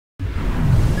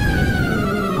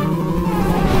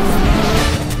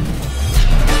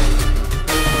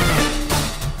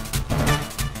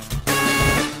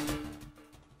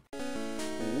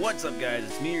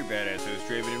me, your badass host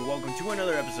Draven, and welcome to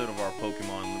another episode of our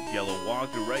Pokemon Yellow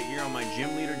walkthrough right here on my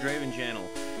Gym Leader Draven channel.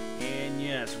 And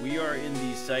yes, we are in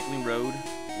the cycling road.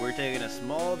 We're taking a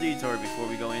small detour before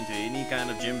we go into any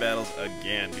kind of gym battles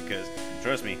again, because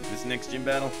trust me, this next gym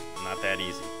battle, not that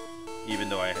easy. Even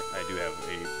though I do have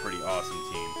a pretty awesome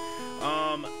team.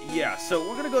 Yeah, so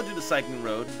we're gonna go through the cycling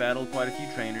road, battle quite a few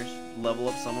trainers, level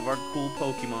up some of our cool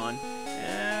Pokemon,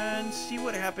 and see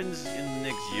what happens in the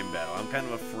next gym battle. I'm kind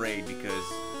of afraid because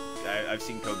I've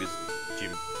seen Koga's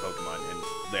gym Pokemon and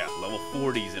yeah, level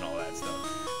 40s and all that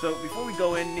stuff. So before we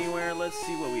go anywhere, let's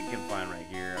see what we can find right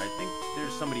here. I think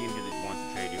there's somebody in here that wants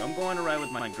to trade you. I'm going to ride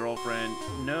with my girlfriend.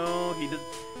 No, he does.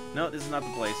 No, this is not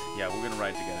the place. Yeah, we're gonna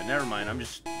ride together. Never mind. I'm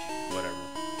just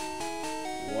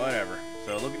whatever.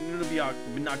 So looking into the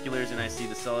binoculars, and I see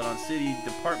the Celadon City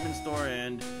department store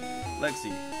and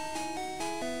Lexi.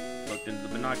 Looked into the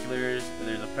binoculars.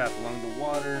 There's a path along the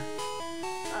water.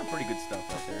 Pretty good stuff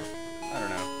right there. I don't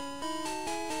know.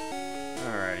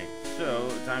 Alrighty.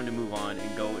 So, time to move on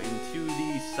and go into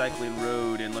the cycling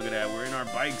road, and look at that, we're in our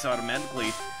bikes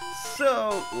automatically.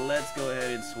 So, let's go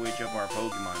ahead and switch up our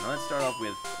Pokemon. Now, let's start off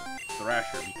with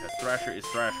Thrasher, because Thrasher is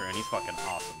Thrasher, and he's fucking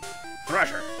awesome.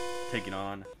 Thrasher! Taking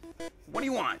on... What do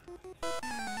you want?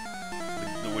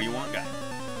 The what do you want guy.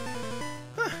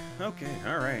 Okay,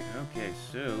 alright, okay,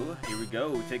 so, here we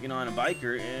go, taking on a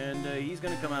biker, and he's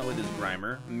gonna come out with his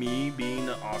Grimer. Me, being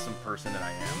the awesome person that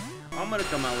I am, I'm gonna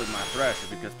come out with my Thrasher,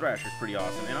 because Thrasher's pretty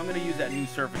awesome, and I'm gonna use that new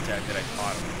Surf attack that I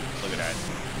taught him. Look at that.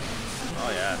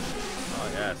 Oh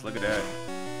yes, look at that.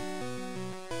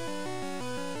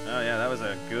 Oh yeah, that was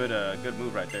a good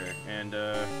move right there, and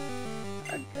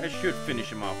I should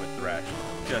finish him off with Thrasher,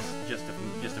 just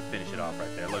to finish it off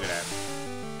right there. Look at that.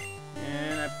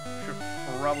 And I should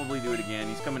probably do it again.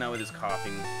 He's coming out with his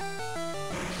coughing.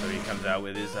 So he comes out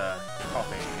with his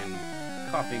coughing, and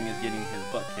coughing is getting his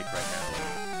butt kicked right now.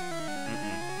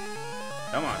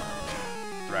 Come on,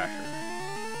 Thrasher.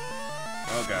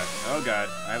 Oh god,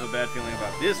 I have a bad feeling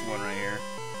about this one right here.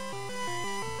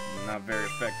 Not very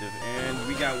effective. And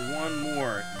we got one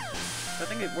more. I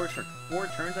think it works for 4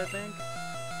 turns, I think.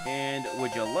 And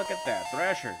would you look at that,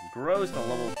 Thrasher grows to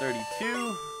level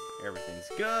 32. Everything's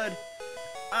good.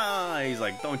 He's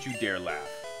like, don't you dare laugh.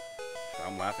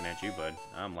 I'm laughing at you, bud.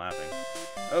 I'm laughing.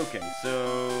 Okay,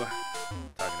 so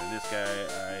talking to this guy,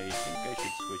 I think I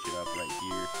should switch it up right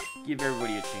here. Give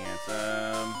everybody a chance.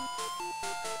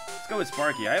 Let's go with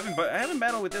Sparky. I haven't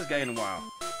battled with this guy in a while.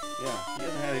 Yeah, he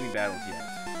hasn't had any battles yet.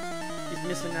 He's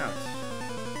missing out.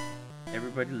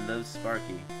 Everybody loves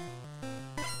Sparky.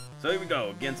 So here we go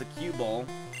against a cue ball.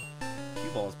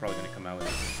 Ball is probably going to come out with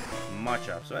a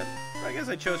Machop, so I guess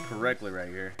I chose correctly right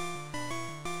here.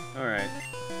 Alright,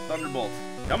 Thunderbolt,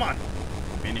 come on,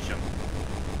 finish him.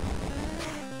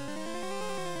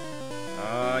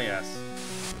 Oh yes.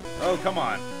 Oh come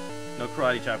on, no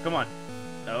Karate Chop, come on.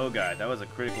 Oh god, that was a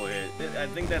critical hit. I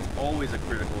think that's always a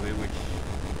critical hit, which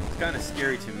is kind of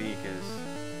scary to me because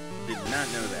I did not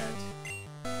know that.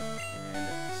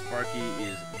 Sparky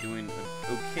is doing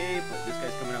okay, but this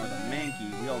guy's coming out with a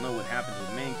Mankey. We all know what happens with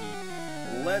Mankey.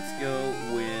 Let's go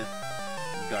with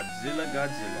Godzilla,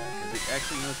 because it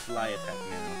actually knows Fly Attack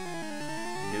now.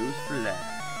 Knows Fly.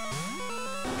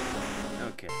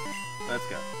 Okay, let's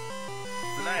go.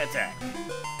 Fly Attack.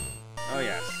 Oh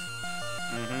yes.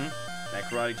 That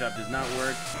Karate Chop does not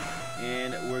work,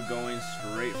 and we're going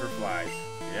straight for flies.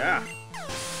 Yeah.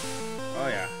 Oh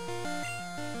yeah.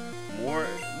 More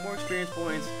experience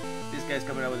points. This guy's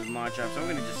coming out with his Machop, so I'm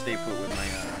gonna just stay put with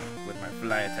my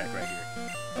Fly Attack right here.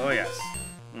 Oh yes.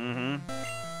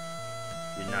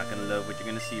 You're not gonna love what you're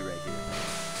gonna see right here.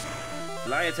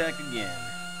 Fly Attack again.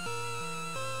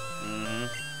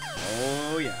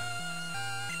 Oh yeah.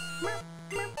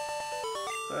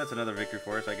 So that's another victory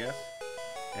for us, I guess.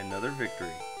 Another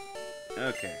victory.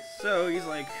 Okay, so he's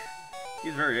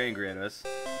very angry at us.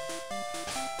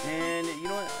 And you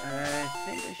know what? I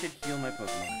think I should heal my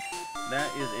Pokemon. That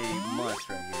is a must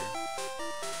right here.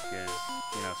 Because,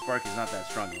 you know, Sparky's not that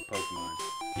strong of a Pokemon.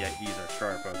 Yet he's our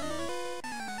star Pokemon.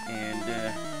 And,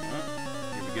 well,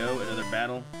 here we go. Another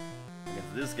battle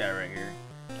against this guy right here.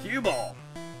 Cue-Ball!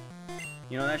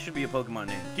 You know, that should be a Pokemon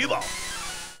name. Cue-Ball!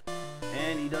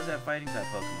 And he does have fighting type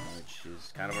Pokemon, which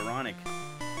is kind of ironic. So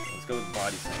let's go with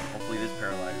Body Slam. Hopefully this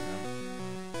paralyzes him.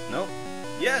 Nope.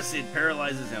 Yes, it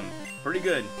paralyzes him. Pretty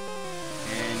good.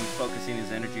 And he's focusing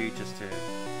his energy just to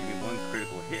give me one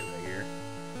critical hit right here.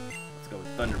 Let's go with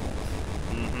Thunderbolt.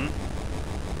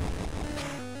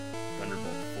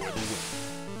 Thunderbolt for the win.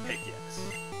 Heck yes.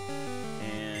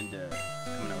 And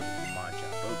coming out with a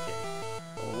Machop. Okay.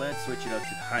 Well, let's switch it up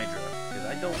to Hydra, because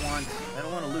I don't want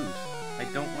to lose. I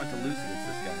don't want to lose against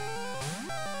this guy.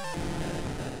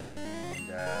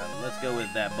 And let's go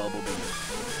with that Bubble Beam.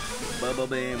 Bubble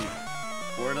Beam.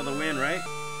 For another win, right?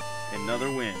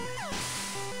 Another win.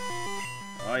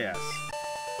 Oh, yes.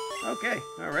 Okay,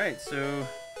 alright, so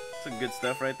some good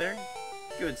stuff right there.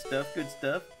 Good stuff, good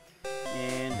stuff.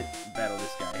 And battle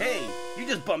this guy. Hey, you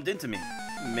just bumped into me.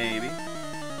 Maybe.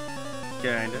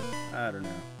 Kinda. I don't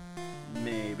know.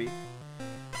 Maybe.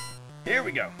 Here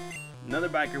we go. Another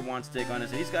biker wants to take on us,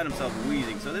 and he's got himself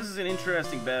Wheezing. So this is an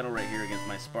interesting battle right here against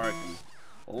my Sparky.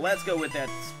 Let's go with that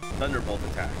Thunderbolt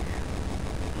attack.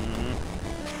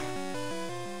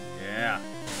 Yeah.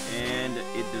 And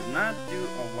it does not do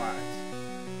a lot.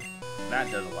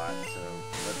 That does a lot, so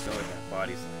let's go with that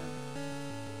Body Slam.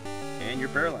 And you're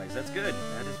paralyzed. That's good.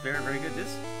 That is very, very good.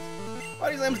 This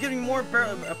Body Slam is giving me more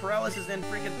paralysis than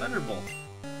freaking Thunderbolt.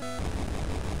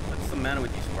 What's the matter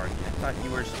with you, Sparky? I thought you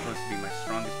were supposed to be my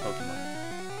strongest Pokemon.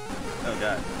 Oh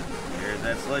god. There's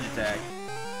that Sludge attack.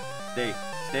 Stay.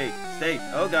 Stay. Stay.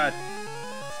 Oh god.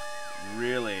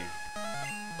 Really?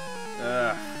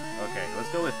 Okay, let's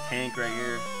go with Tank right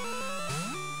here.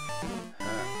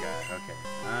 Oh god, okay.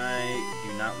 I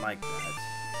do not like that.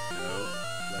 So,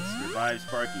 let's revive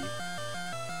Sparky.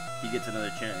 He gets another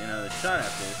shot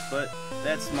at this, but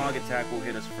that Smog attack will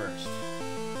hit us first.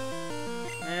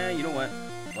 You know what?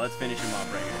 Let's finish him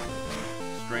off right here.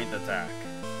 Strength attack.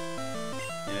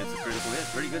 And it's a critical hit.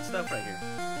 Pretty good stuff right here.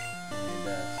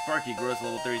 And Sparky grows to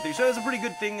level 33. So it's a pretty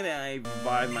good thing that I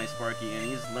revived my Sparky, and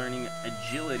he's learning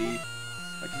agility.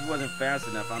 Like, if he wasn't fast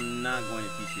enough, I'm not going to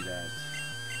teach you that.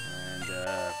 And,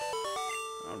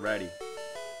 alrighty.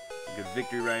 A good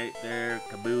victory right there.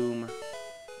 Kaboom.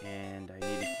 And I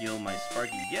need to heal my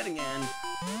Sparky yet again,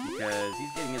 because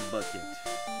he's getting his butt kicked.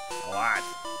 A lot.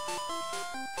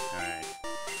 Alright.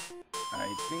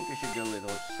 I think I should go with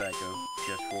Ultra Psycho,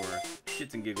 just for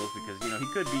shits and giggles, because, you know, he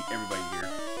could beat everybody here.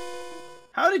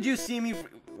 How did you see me?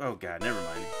 Oh god, never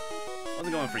mind. I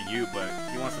wasn't going for you, but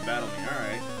he wants to battle me.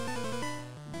 Alright.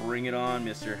 Bring it on,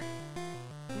 mister.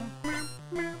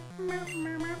 Here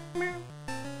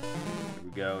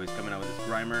we go. He's coming out with his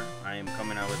Grimer. I am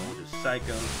coming out with Ultra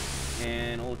Psycho.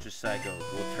 And Ultra Psycho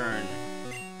will turn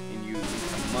and use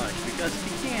much, because he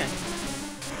can.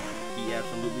 He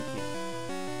absolutely can.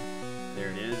 There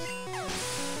it is.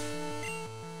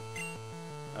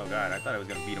 Oh god, I thought I was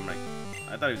gonna beat him. I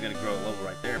thought he was gonna grow a level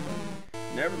right there, but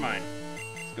never mind.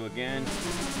 Let's go again.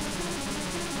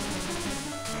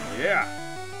 Yeah.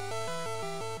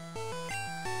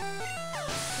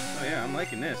 Oh yeah, I'm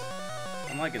liking this.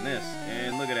 I'm liking this.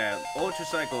 And look at that. Ultra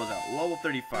Cycle is at level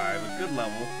 35, a good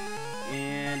level.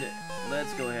 And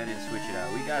let's go ahead and switch it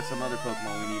out. We got some other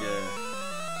Pokemon we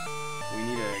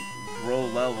need to grow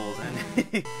levels, and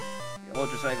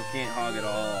Ultra Cycle can't hog it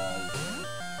all.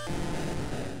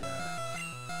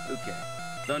 Okay.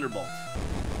 Thunderbolt.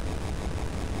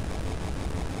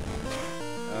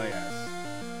 Oh yes.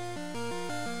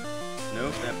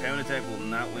 Nope, that Pound Attack will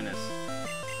not win us.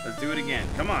 Let's do it again.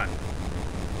 Come on.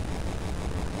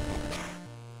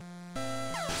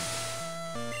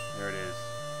 There it is.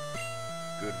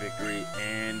 Good victory.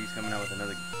 And he's coming out with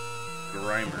another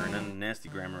Grimer, another nasty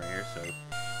Grimer right here. So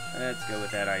let's go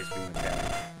with that Ice Beam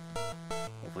attack.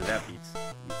 Hopefully that beats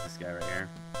this guy right here.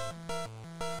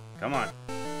 Come on.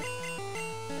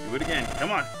 Do it again.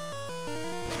 Come on.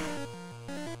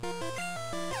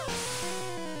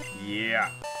 Yeah.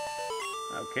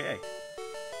 Okay.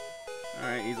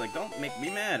 Alright, he's like, don't make me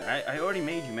mad. I already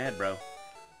made you mad, bro.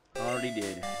 Already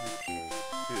did. Okay,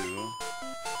 so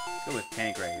let's go with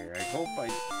Tank right here. I hope I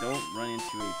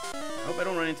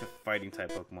don't run into fighting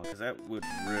type Pokemon, because that would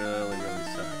really, really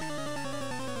suck.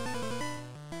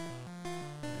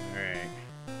 Alright.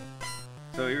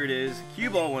 So here it is. Cue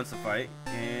Ball wants to fight,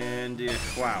 and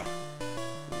wow.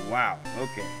 Wow,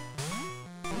 okay.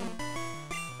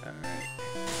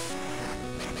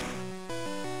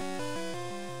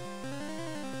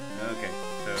 Okay,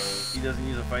 so he doesn't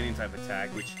use a fighting type attack,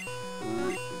 which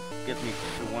gets me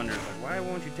to wonder, like, why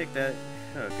won't you take that?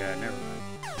 Oh god, never mind.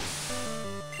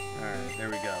 Alright, there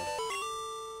we go.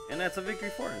 And that's a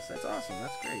victory for us. That's awesome.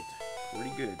 That's great.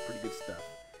 Pretty good stuff.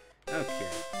 Okay,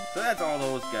 so that's all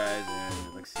those guys,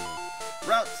 and let's see.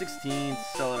 Route 16,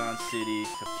 Celadon City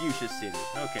to Fuchsia City.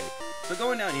 Okay, so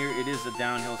going down here, it is a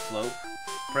downhill slope.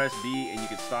 Press B and you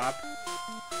can stop.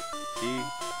 See?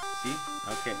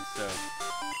 Okay, so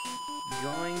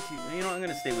going to, you know, I'm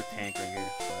gonna stay with Tank right here.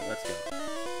 So let's go.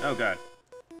 Oh god.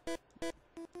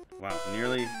 Wow,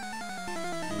 nearly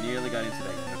got into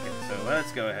that guy. Okay, so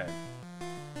let's go ahead.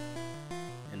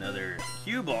 Another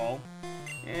Cue Ball,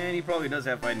 and he probably does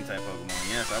have fighting type Pokemon.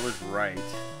 Yes, I was right.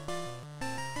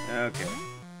 Okay.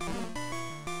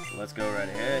 let's go right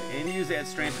ahead and use that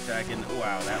strength attack. And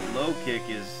wow, that low kick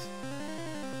is...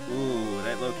 Ooh,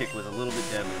 that low kick was a little bit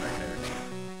deadly right there.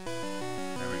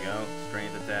 There we go.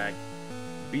 Strength attack.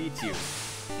 Beats you.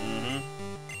 And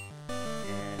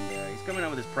he's coming out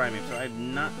with his prime move, so I have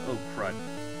not... Oh, crud.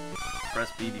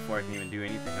 Press B before I can even do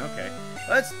anything. Okay.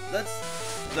 Let's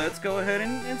go ahead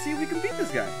and see if we can beat this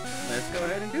guy. Let's go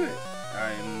ahead and do it.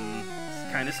 I'm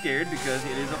kind of scared because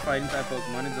it is a fighting type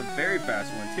Pokemon. It's a very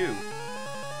fast one, too.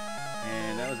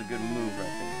 And that was a good move right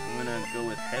there. I'm going to go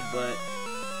with Headbutt.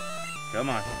 Come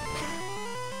on.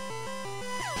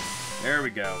 There we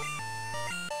go.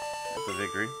 That's a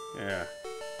victory. Yeah.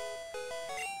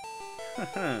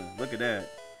 Look at that.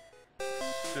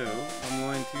 So, I'm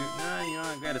going to... Nah, you know,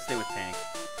 I gotta stay with Tank.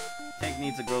 Tank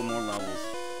needs to grow more levels.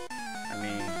 I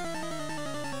mean...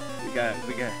 We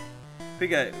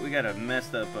got a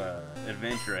messed up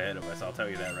adventure ahead of us, I'll tell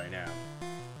you that right now.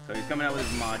 So he's coming out with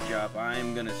his mod chop.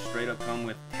 I'm gonna straight up come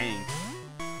with Tank.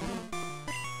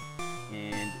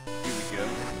 And here we go.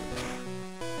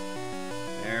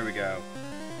 There we go.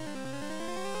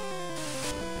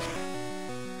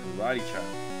 Karate chop.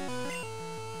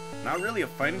 Not really a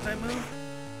fighting type move,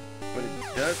 but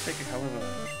it does take a hell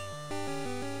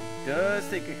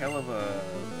of a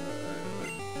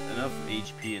enough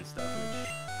HP and stuff,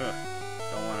 which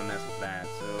don't want to mess with that.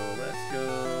 So let's go.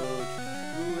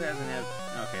 Who hasn't had?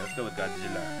 Okay, let's go with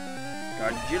Godzilla.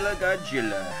 Godzilla.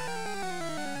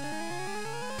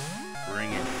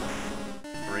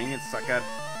 Bring it, sucker.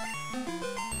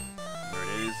 There it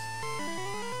is.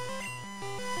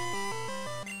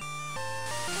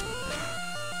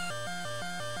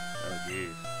 Oh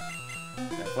jeez.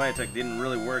 That fly attack didn't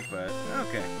really work, but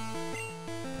okay.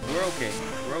 We're okay.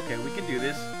 We're okay. We can do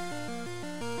this.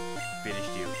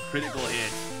 Finished you. Critical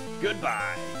hit.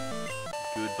 Goodbye.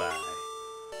 Goodbye.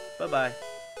 Bye-bye.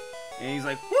 And he's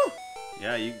like, whoo!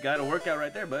 Yeah, you got a workout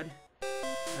right there, bud.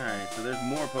 Alright, so there's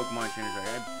more Pokemon trainers right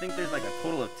here. I think there's like a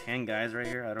total of 10 guys right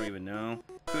here. I don't even know.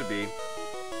 Could be.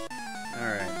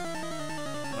 Alright.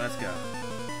 Let's go.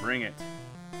 Bring it.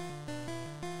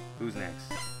 Who's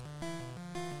next?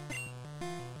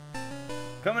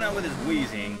 Coming out with his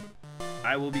Wheezing,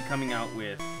 I will be coming out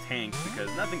with Tank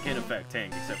because nothing can affect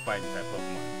Tank except fighting type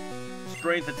Pokemon.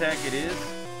 Strength attack it is.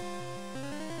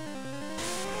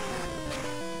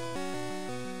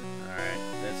 Alright,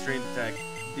 that strength attack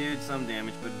did some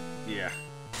damage, but yeah.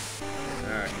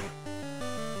 Alright.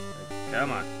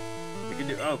 Come on. We can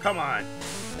do... Oh, come on!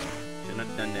 Shouldn't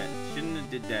have done that. Shouldn't have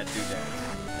did that, do that.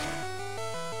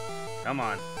 Come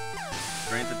on.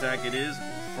 Strength attack it is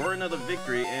for another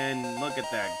victory, and look at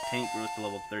that. Tank grows to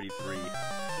level 33.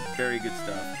 Very good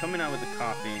stuff. Coming out with the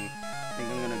coughing. I think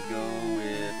I'm gonna go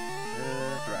with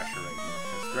Thrasher right here.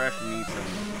 Because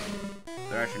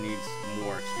Thrasher needs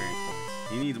more experience points.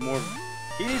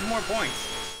 He needs more points.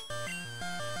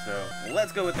 So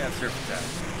let's go with that Surf attack.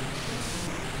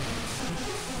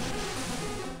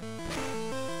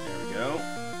 There we go.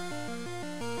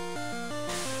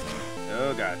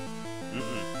 Oh god.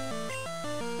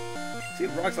 See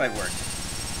if Rock Slide works.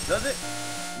 Does it?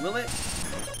 Will it?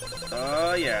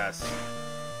 Oh yes.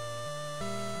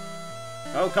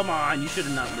 Oh come on! You should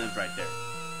have not lived right there.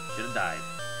 Should have died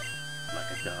like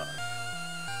a dog.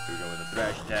 Here we go with a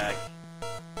Thrash attack.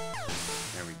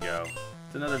 There we go.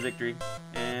 It's another victory,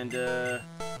 and we're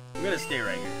gonna stay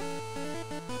right here.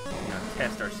 We're gonna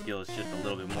test our skills just a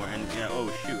little bit more. And yeah, oh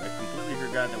shoot, I completely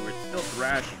forgot that we're still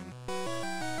thrashing.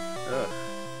 Ugh.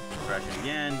 Thrashing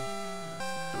again.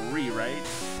 3, right?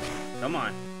 Come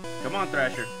on. Come on,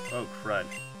 Thrasher. Oh, crud.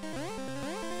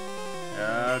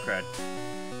 Oh, crud.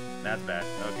 That's bad.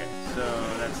 Okay, so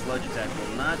that sludge attack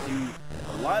will not do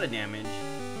a lot of damage,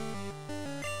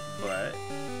 but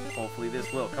hopefully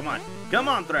this will. Come on. Come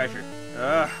on, Thrasher.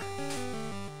 Ugh.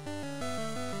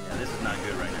 Yeah, this is not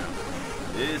good right now.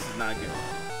 This is not good.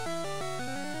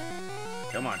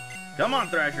 Come on. Come on,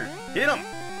 Thrasher. Hit him.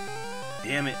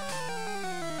 Damn it.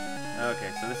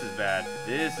 Okay, so this is bad.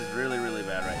 This is really, really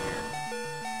bad right here.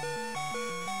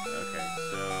 Okay,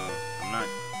 so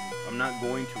I'm not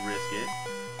going to risk it.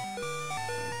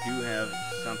 I do have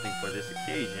something for this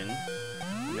occasion.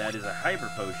 That is a Hyper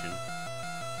Potion.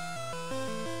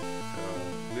 So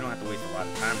we don't have to waste a lot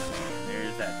of time on that.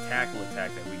 There's that tackle attack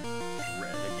that we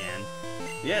read again.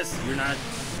 Yes, you're not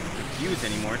confused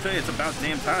anymore. So it's about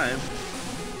damn time.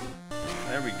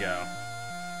 There we go.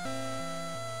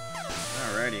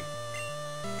 Alrighty.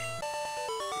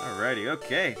 Alrighty,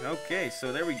 okay,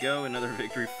 so there we go, another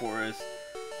victory for us.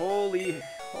 Holy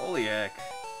heck.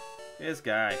 This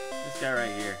guy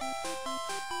right here.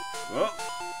 Whoa,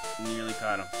 nearly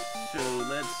caught him. So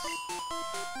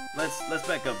let's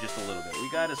back up just a little bit. We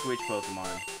gotta switch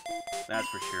Pokemon. that's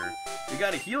for sure. We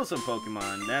gotta heal some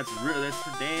Pokemon. That's for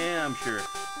damn sure.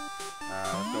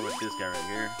 Let's go with this guy right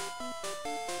here.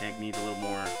 Tank needs a little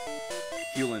more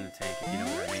fuel in the tank, if you know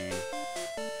what I mean.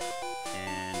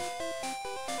 And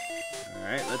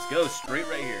alright, let's go straight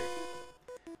right here.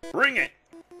 Bring it!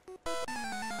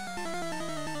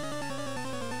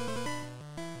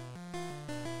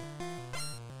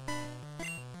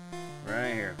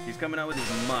 Right here. He's coming out with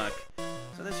his muck.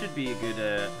 So this should be a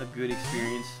good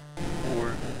experience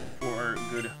for our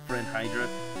good friend Hydra.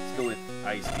 Let's go with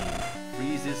Ice Beam.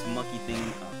 Freeze this mucky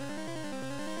thing up.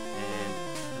 And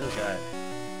oh god.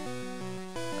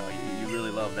 Oh, you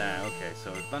really love that. Okay,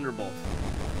 so Thunderbolt.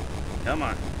 Come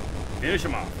on. Finish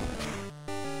him off.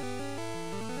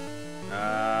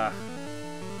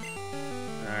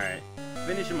 Alright.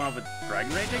 Finish him off with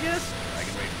Dragon Rage, I guess?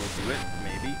 Dragon Rage will do it,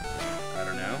 maybe. I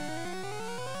don't know.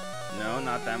 No,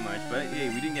 not that much, but hey,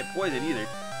 we didn't get poisoned either.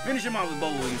 Finish him off with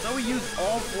Bubble Wing. So we used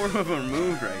all 4 of our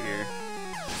moves right here.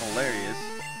 Hilarious.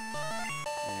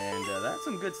 And that's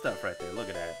some good stuff right there. Look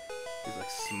at that. He's like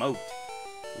smoked.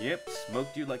 Yep,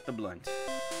 smoked you like the blunt. Of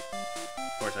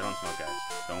course, I don't smoke, guys.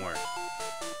 Don't worry.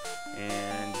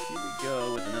 And here we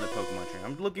go with another Pokemon train.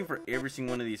 I'm looking for every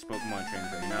single one of these Pokemon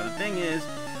trains right now. The thing is,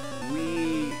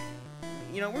 we're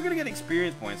gonna get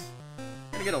experience points.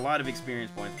 We're gonna get a lot of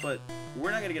experience points, but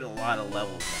we're not gonna get a lot of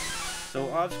levels. So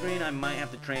off screen, I might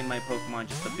have to train my Pokemon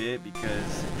just a bit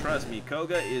because, trust me,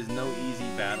 Koga is no easy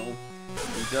battle.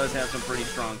 He does have some pretty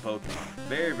strong Pokemon.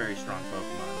 Very, very strong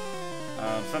Pokemon.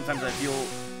 Sometimes I feel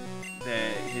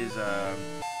that his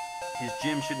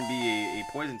gym shouldn't be a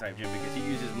poison type gym because he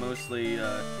uses mostly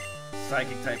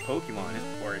psychic type Pokemon,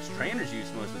 or his trainers use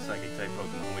mostly psychic type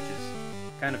Pokemon, which is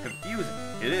kind of confusing.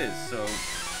 It is. So,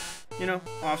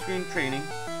 off screen training.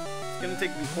 It's gonna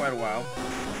take me quite a while.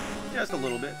 Just a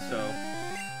little bit, so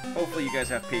hopefully you guys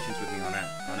have patience with me on that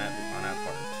part. And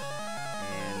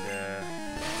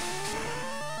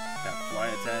that fly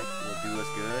attack will do us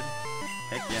good.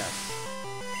 Heck yes.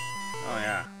 Oh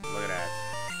yeah, look at that.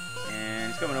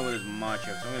 And he's coming over with his Macho,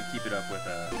 so I'm gonna keep it up with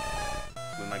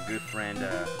my good friend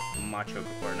Macho,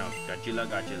 or no, Godzilla.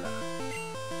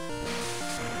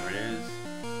 There it is.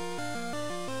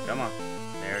 Come on.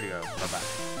 There you go.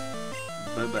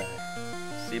 Bye bye.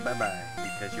 Say bye bye.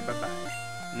 Because you're bye-bye.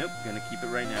 Nope, gonna keep it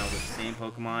right now with the same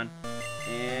Pokemon.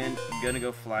 And gonna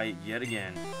go fly yet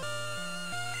again.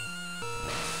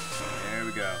 There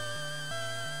we go.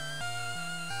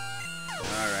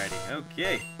 Alrighty,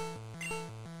 okay.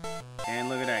 And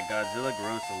look at that, Godzilla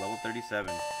grows to level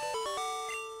 37.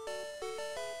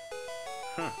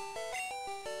 Huh.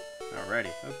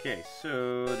 Alrighty, okay,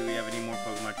 so do we have any more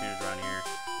Pokemon trainers around here?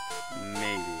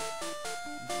 Maybe.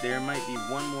 There might be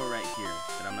one more right here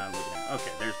that I'm not looking at.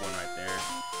 Okay, there's one right there.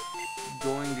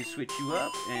 Going to switch you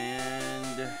up,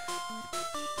 and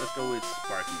let's go with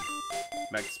Sparky.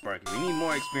 Back to Sparky. We need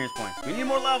more experience points. We need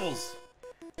more levels.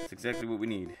 That's exactly what we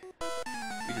need.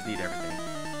 We just need everything.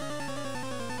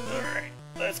 Alright,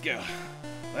 let's go.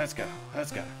 Let's go.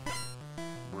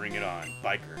 Bring it on,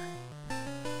 Biker.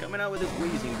 Coming out with his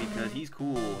wheezing because he's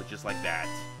cool, just like that.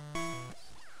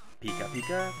 Pika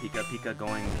Pika, Pika Pika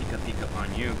going Pika Pika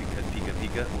on you because Pika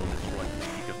Pika will destroy you.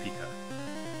 Pika Pika.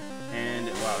 And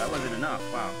wow, that wasn't enough.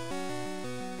 Wow.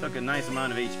 Took a nice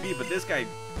amount of HP, but this guy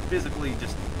physically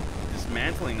just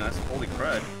dismantling us. Holy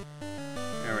crud.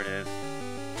 There it is.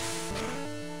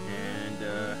 And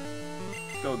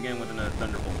let's go again with another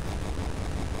Thunderbolt.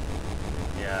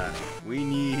 Yeah, we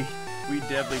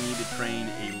definitely need to train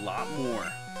a lot more.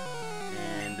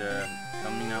 And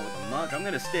coming out with the muck. I'm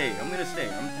gonna stay.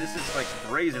 This is like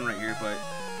brazen right here, but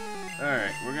all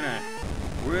right, we're gonna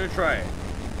try it.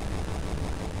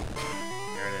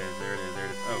 There it is.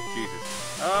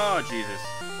 Oh Jesus.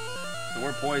 So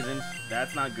we're poisoned.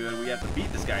 That's not good. We have to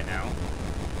beat this guy now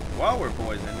while we're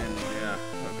poisoned. And yeah,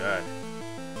 oh god.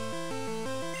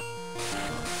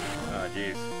 Oh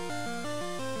jeez.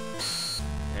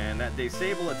 And that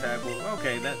disable attack will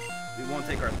we won't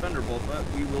take our Thunderbolt, but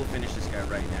we will finish this guy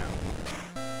right now.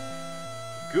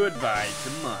 Goodbye to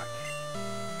Muck.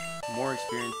 More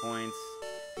experience points.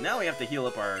 Now we have to heal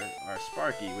up our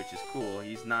Sparky, which is cool.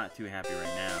 He's not too happy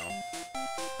right now.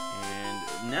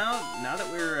 And now that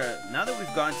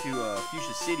we've gone to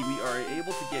Fuchsia City, we are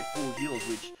able to get full heals,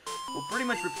 which will pretty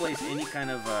much replace any kind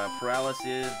of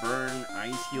paralysis, burn,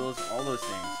 ice heals, all those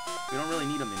things. We don't really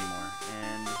need them anymore.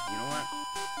 And you know what?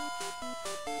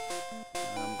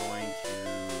 I'm going to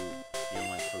heal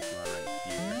my Pokemon right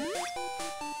here.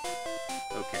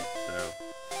 Okay, so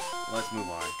let's move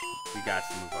on. We got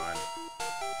to move on.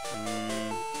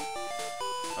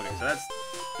 Okay, so that's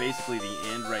basically the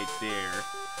end right there.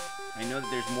 I know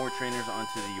that there's more trainers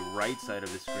onto the right side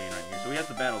of the screen right here, so we have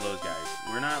to battle those guys.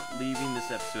 We're not leaving this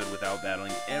episode without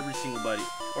battling every single buddy,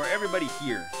 or everybody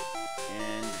here.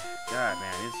 And, God,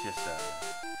 man, it's just,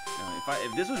 you know,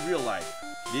 if this was real life,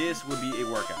 this would be a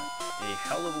workout. A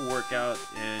hell of a workout,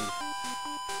 and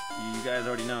you guys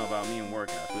already know about me and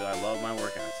workouts. I love my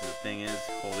workouts, and the thing is,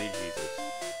 holy Jesus.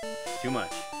 Too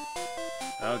much.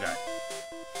 Oh, God.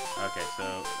 Okay,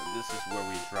 so this is where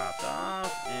we dropped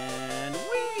off, and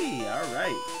whee!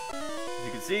 Alright. As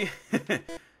you can see,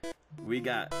 we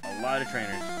got a lot of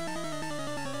trainers.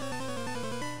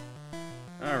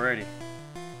 Alrighty.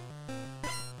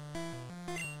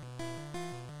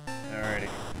 Alrighty.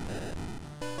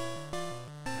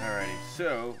 Alrighty,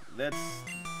 so that's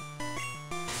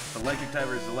electric type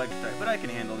versus electric type, but I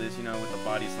can handle this, you know, with a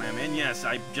body slam, and yes,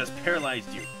 I just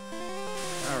paralyzed you.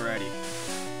 Alrighty.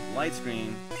 Light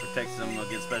screen protects them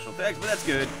against special attacks, but that's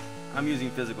good. I'm using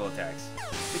physical attacks.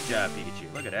 Good job,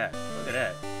 Pikachu. Look at that. Look at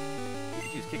that.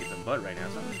 Pikachu's kicking some butt right now,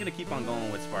 so I'm just going to keep on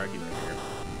going with Sparky right here.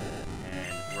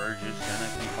 And we're just going to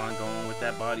keep on going with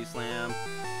that body slam.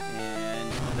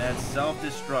 And that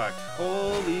self-destruct.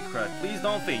 Holy crud. Please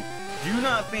don't faint. Do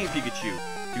not faint, Pikachu.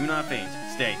 Do not faint.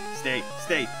 Stay. Stay.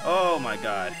 Stay. Oh, my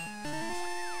God.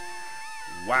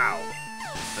 Wow.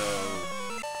 So...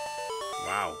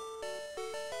 wow.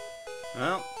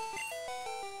 Well,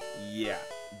 yeah,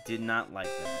 did not like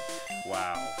that.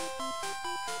 Wow.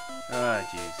 Oh,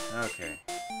 jeez. Okay.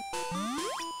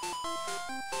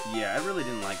 Yeah, I really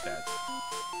didn't like that.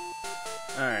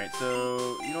 Alright,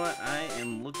 so, you know what? I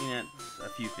am looking at a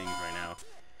few things right now.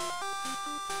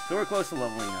 So we're close to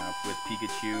leveling up with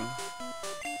Pikachu.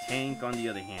 Tank, on the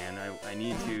other hand, I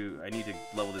need to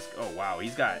level this. Oh, wow,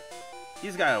 he's got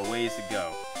a ways to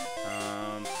go.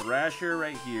 Thrasher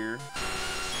right here.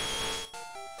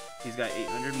 He's got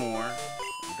 800 more.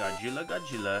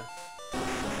 Godzilla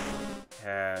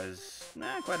has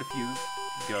quite a few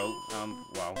to go.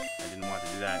 Wow, I didn't want to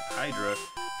do that. Hydra,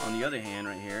 on the other hand,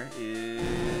 right here is,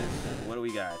 what do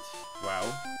we got? Wow.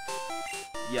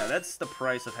 Yeah, that's the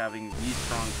price of having these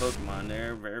strong Pokemon.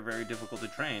 They're very, very difficult to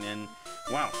train, and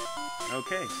wow.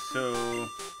 Okay, so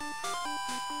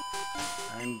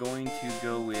I'm going to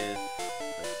go with,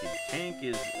 let's see, Tank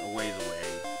is a ways away.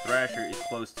 Thrasher is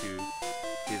close to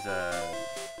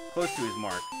his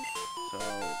mark. So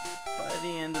by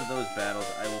the end of those battles,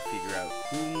 I will figure out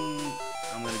whom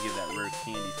I'm gonna give that rare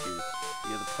candy to.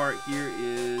 The other part here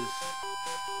is,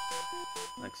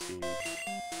 let's see, the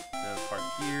other part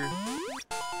here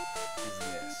is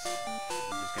this.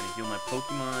 I'm just gonna heal my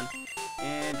Pokemon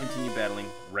and continue battling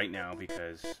right now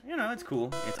because, you know, it's cool,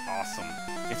 it's awesome,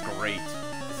 it's great.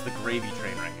 It's the gravy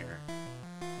train right here.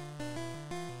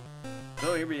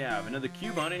 So here we have another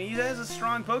Cubone, and he has a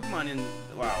strong Pokemon in...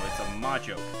 wow, it's a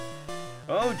Machoke.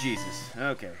 Oh, Jesus.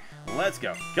 Okay, let's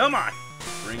go. Come on!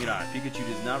 Bring it on. Pikachu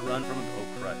does not run from a... oh,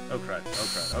 crud. Oh, crud. Oh,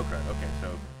 crud. Oh, crud. Okay,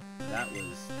 so that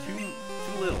was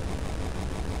too little.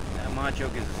 That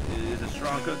Machoke is a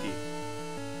strong cookie.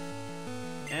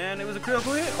 And it was a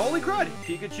critical hit. Holy crud!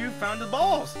 Pikachu found the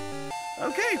balls.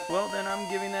 Okay, well, then I'm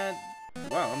giving that...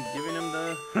 wow, I'm giving him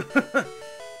the...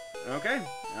 okay,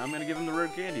 I'm going to give him the rare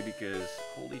candy because,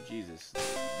 holy Jesus,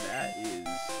 that is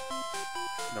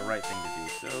the right thing to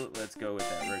do. So, let's go with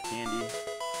that rare candy.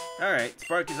 Alright,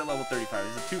 Sparky's at level 35.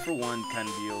 This is a 2-for-1 kind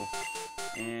of deal.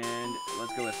 And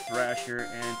let's go with Thrasher,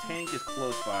 and Tank is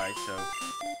close by, so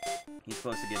he's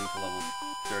close to getting to level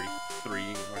 33,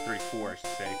 or 34, I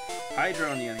should say. Hydra,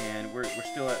 on the other hand, we're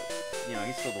still at, you know,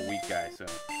 he's still the weak guy, so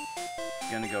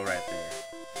gonna go right there.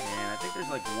 And I think there's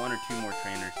like 1 or 2 more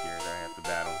trainers here that I have to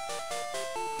battle.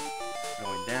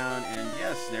 Going down, and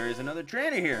yes, there is another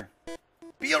trainer here.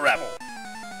 Be a rebel!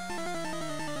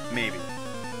 Maybe.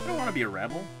 I don't want to be a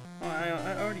rebel. Oh,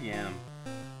 I already am.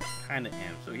 Kinda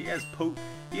am. So he has 2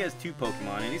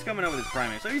 Pokemon, and he's coming out with his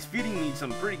Primate. So he's feeding me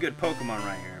some pretty good Pokemon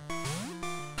right here.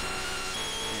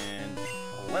 And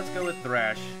let's go with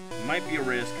Thrash. Might be a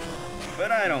risk,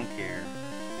 but I don't care.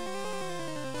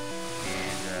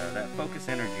 And that Focus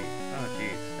Energy. Oh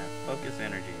jeez, that Focus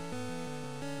Energy.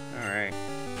 Alright.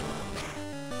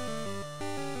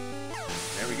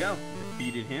 There we go.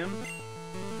 Defeated him.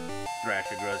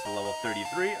 Thrasher grows to level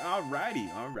 33. Alrighty,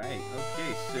 alright.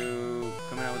 Okay, so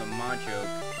coming out with a Machoke.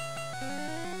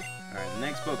 Alright, the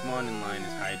next Pokemon in line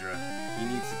is Hydra. He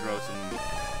needs to grow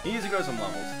some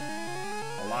levels.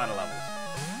 A lot of levels.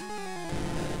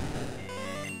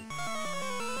 And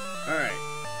alright,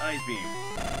 Ice Beam.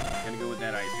 Gonna go with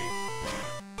that Ice Beam.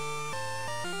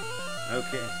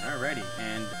 Okay, alrighty,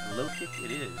 and low kick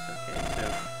it is. Okay,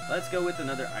 so let's go with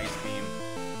another Ice Beam.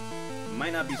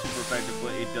 Might not be super effective,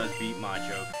 but it does beat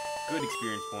Machoke. Good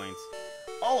experience points.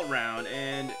 all around,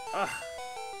 and,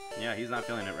 yeah, he's not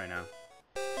feeling it right now.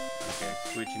 Okay,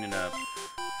 switching it up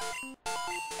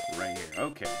right here.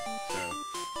 Okay, so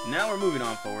now we're moving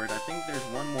on forward. I think there's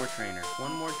one more trainer.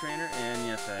 One more trainer, and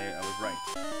yes, I was right.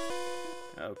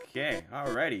 Okay,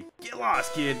 alrighty. Get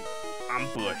lost, kid. I'm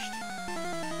bushed.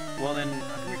 Well then,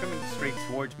 how come you're coming straight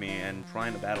towards me and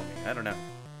trying to battle me? I don't know.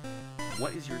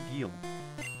 What is your deal?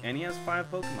 And he has 5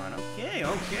 Pokemon. Okay,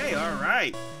 okay,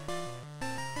 alright.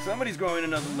 Somebody's growing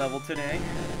another level today.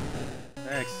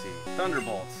 Let's see.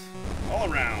 Thunderbolts.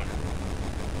 All around.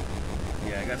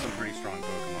 Yeah, I got some pretty strong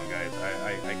Pokemon, guys.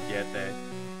 I get that,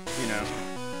 you know,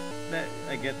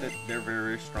 I get that they're very,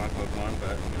 very strong Pokemon,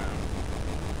 but, you know.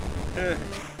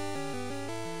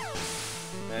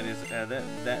 That is,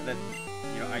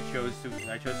 you know, I chose to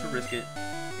risk it.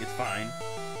 It's fine.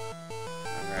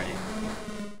 Alrighty.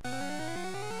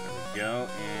 There we go,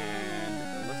 and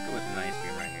let's go with an Ice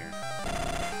Beam right here.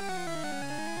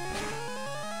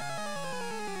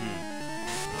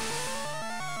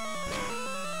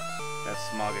 That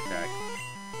Smog attack.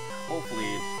 Hopefully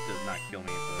it does not kill me,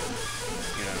 but,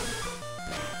 you know.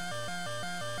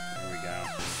 There we go.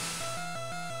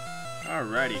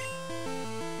 Alrighty.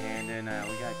 And then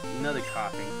we got another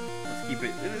coughing. Let's keep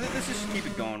it, let's just keep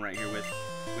it going right here with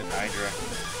Hydra.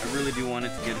 I really do want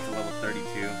it to get it to level 32.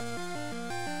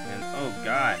 And, oh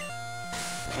god.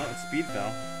 Well, it speed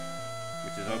fell.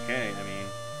 Which is okay, I mean,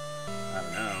 I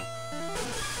don't know.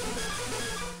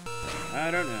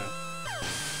 I don't know.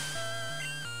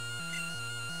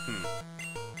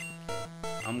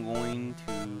 I'm going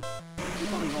to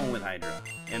keep on going with Hydra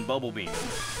and Bubble Beam.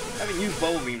 I haven't used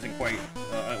Bubble Beams in quite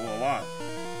well, a lot,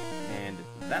 and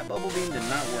that Bubble Beam did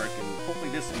not work. And hopefully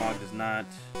this Smog does not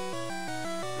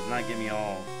get me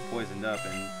all poisoned up,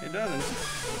 and it doesn't.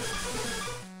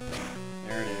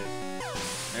 There it is.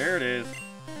 There it is.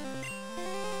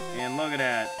 And look at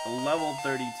that, level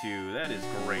 32. That is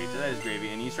great. That is gravy.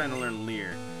 And he's trying to learn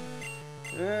Leer.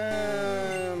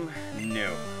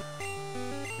 No.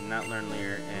 Not learn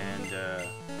Leer, and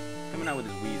coming out with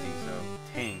his Wheezing, so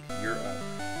Tank, you're up.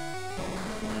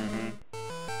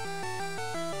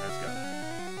 Let's go.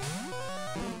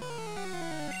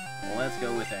 Well, let's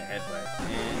go with that Headbutt.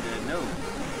 And no,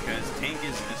 because Tank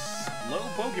is a slow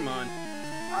Pokemon.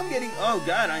 I'm getting, oh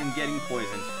god, I'm getting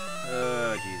poisoned.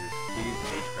 Jesus.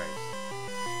 Jesus H. Christ.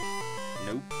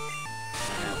 Nope.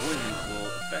 And poison will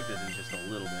affect us in just a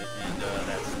little bit, and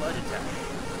that Sludge attack.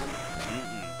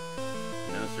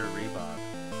 No sir, Bob.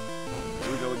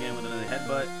 Here we go again with another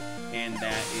Headbutt, and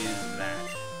that is that.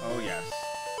 Oh yes.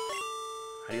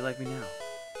 How do you like me now?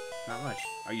 Not much.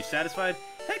 Are you satisfied?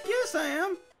 Heck yes, I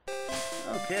am.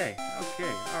 Okay,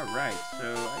 okay, all right.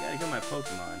 So I gotta heal my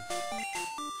Pokemon.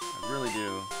 I really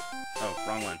do. Oh,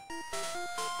 wrong one.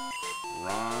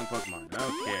 Wrong Pokemon.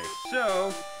 Okay,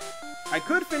 so I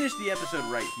could finish the episode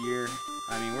right here.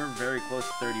 I mean, we're very close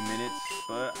to 30 minutes,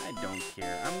 but I don't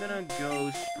care. I'm gonna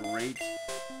go straight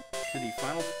to the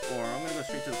final, or I'm gonna go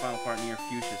straight to the final part near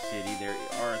Fuchsia City. There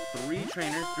are 3 bird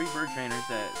trainers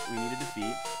that we need to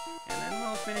defeat, and then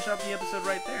we'll finish up the episode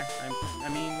right there. I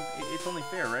mean, it's only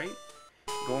fair, right?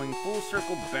 Going full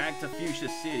circle back to Fuchsia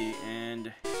City,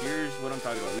 and here's what I'm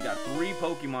talking about. We got 3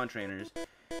 Pokemon trainers.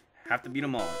 Have to beat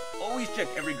them all. Always check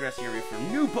every grass area for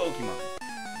new Pokemon.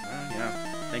 Well, yeah,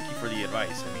 thank you for the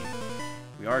advice. I mean,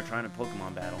 we are trying to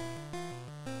Pokemon battle.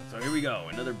 So here we go,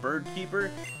 another bird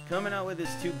keeper coming out with his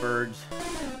 2 birds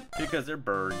because they're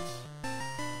birds.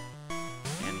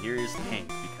 And here is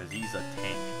Tank because he's a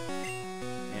tank.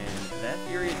 And that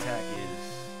Fury attack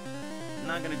is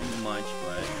not going to do much,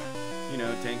 but, you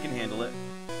know, Tank can handle it.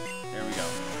 There we go.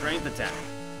 Strength attack.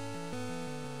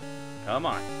 Come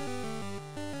on.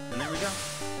 And there we go.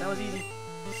 That was easy.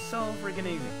 So freaking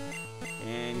easy.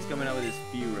 And he's coming out with his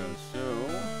Fearow, so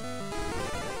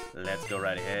let's go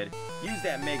right ahead. Use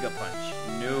that Mega Punch.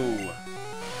 No.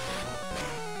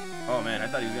 Oh man, I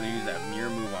thought he was going to use that Mirror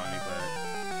move on me, but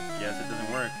yes, it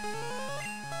doesn't work.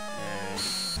 And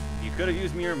you could have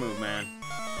used Mirror move, man.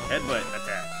 Headbutt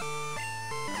attack.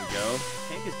 There we go.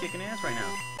 Tank is kicking ass right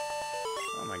now.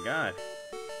 Oh my god.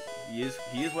 He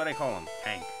is what I call him,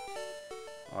 Tank.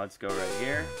 Well, let's go right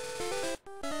here.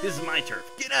 This is my turf.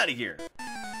 Get out of here.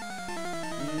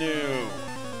 No,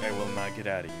 I will not get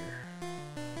out of here.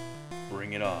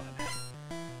 Bring it on.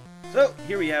 So,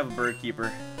 here we have a bird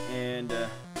keeper, and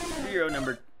hero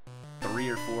number 3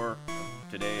 or 4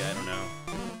 today, I don't know.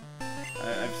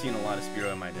 I've seen a lot of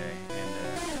Spearow in my day,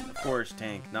 and of course,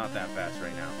 Tank, not that fast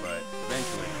right now, but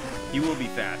eventually, he will be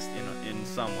fast in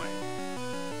some way.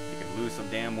 He can lose some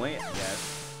damn weight, I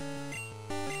guess.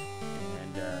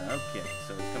 And, okay,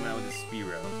 so he's coming out with his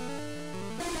Spearow.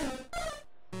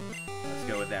 Let's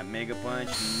go with that Mega Punch.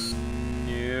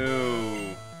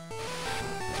 No.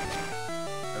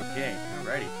 Okay,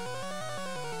 alrighty.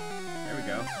 There we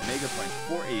go. Mega Punch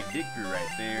for a victory right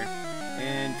there.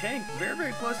 And Tank, very,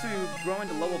 very close to growing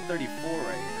to level 34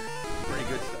 right here. Pretty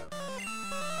good stuff.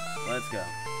 Let's go.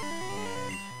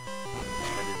 And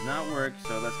that did not work,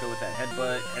 so let's go with that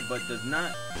Headbutt. Headbutt does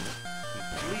not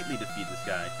completely defeat this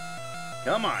guy.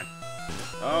 Come on.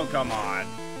 Oh, come on.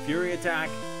 Fury Attack.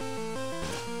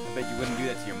 I bet you wouldn't do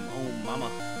that to your own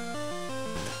mama.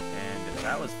 And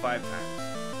that was 5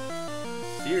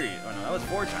 times. Serious. Oh, no, that was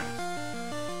 4 times.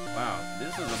 Wow,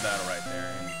 this was a battle right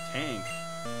there. And Tank,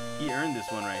 he earned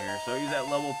this one right here. So he's at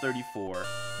level 34.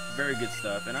 Very good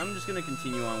stuff. And I'm just going to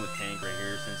continue on with Tank right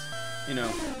here since, you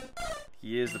know,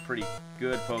 he is a pretty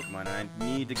good Pokemon. And I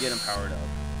need to get him powered up.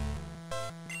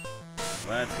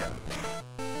 Let's go.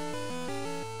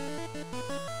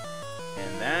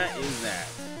 And that is that.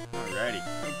 Alrighty.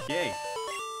 Okay.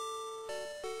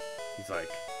 He's like,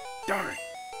 darn.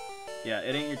 Yeah,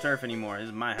 it ain't your turf anymore. This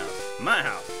is my house. My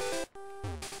house.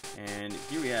 And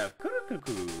here we have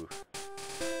Cuckoo.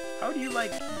 How do you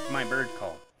like my bird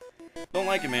call? Don't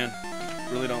like it, man.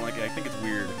 Really don't like it. I think it's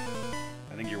weird.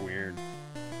 I think you're weird.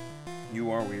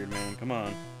 You are weird, man. Come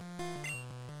on.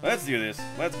 Let's do this.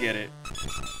 Let's get it.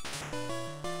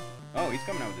 Oh, he's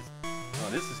coming out with this. Oh,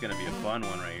 this is going to be a fun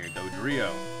one right here.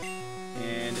 Dodrio.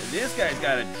 And this guy's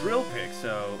got a drill pick,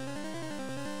 so...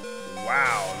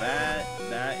 Wow,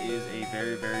 that is a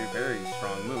very, very, very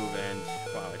strong move. And,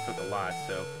 wow, it took a lot,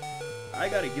 so... I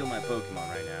gotta heal my Pokemon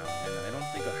right now, and I don't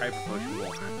think a Hyper Potion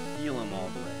will heal him all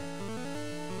the way.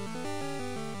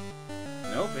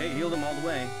 Nope, it healed him all the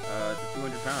way. It's a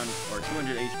 200 pound, or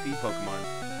 200 HP Pokemon.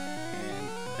 And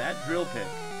that drill pick.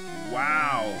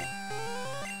 Wow!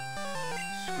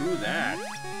 Screw that.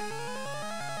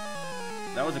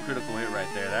 That was a critical hit right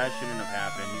there. That shouldn't have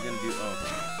happened. He's gonna do,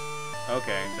 oh,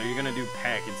 okay, so you're gonna do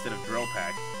Peck instead of Drill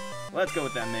Peck. Let's go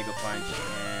with that Mega Punch,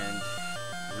 and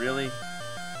really?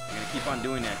 You're gonna keep on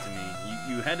doing that to me.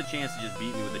 You had a chance to just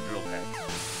beat me with a Drill Peck.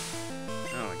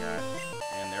 Oh my god.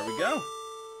 And there we go.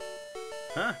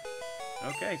 Huh.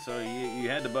 Okay, so you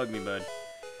had to bug me, bud.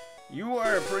 You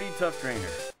are a pretty tough trainer,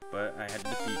 but I had to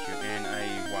defeat you, and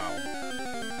wow.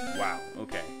 Wow,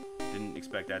 okay. Didn't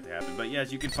expect that to happen. But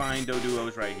yes, you can find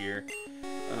Doduos right here.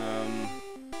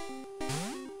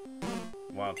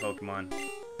 Wild Pokemon.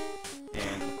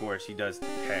 And of course, he does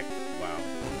Peck. Wow.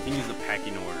 Continues the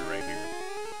pecking order right here.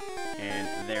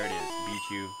 And there it is. Beat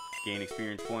you. Gain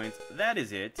experience points. That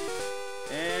is it.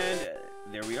 And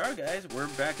there we are, guys. We're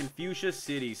back in Fuchsia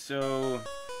City. So,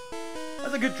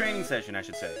 that's a good training session, I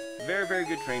should say. Very, very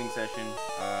good training session.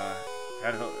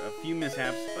 Had a few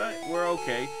mishaps, but we're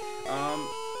okay.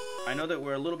 I know that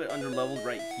we're a little bit under-leveled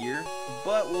right here,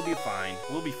 but we'll be fine.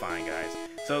 We'll be fine, guys.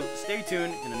 So, stay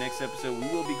tuned. In the next episode, we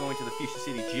will be going to the Fuchsia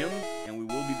City Gym, and we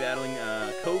will be battling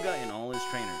Koga and all his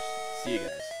trainers. See you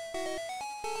guys.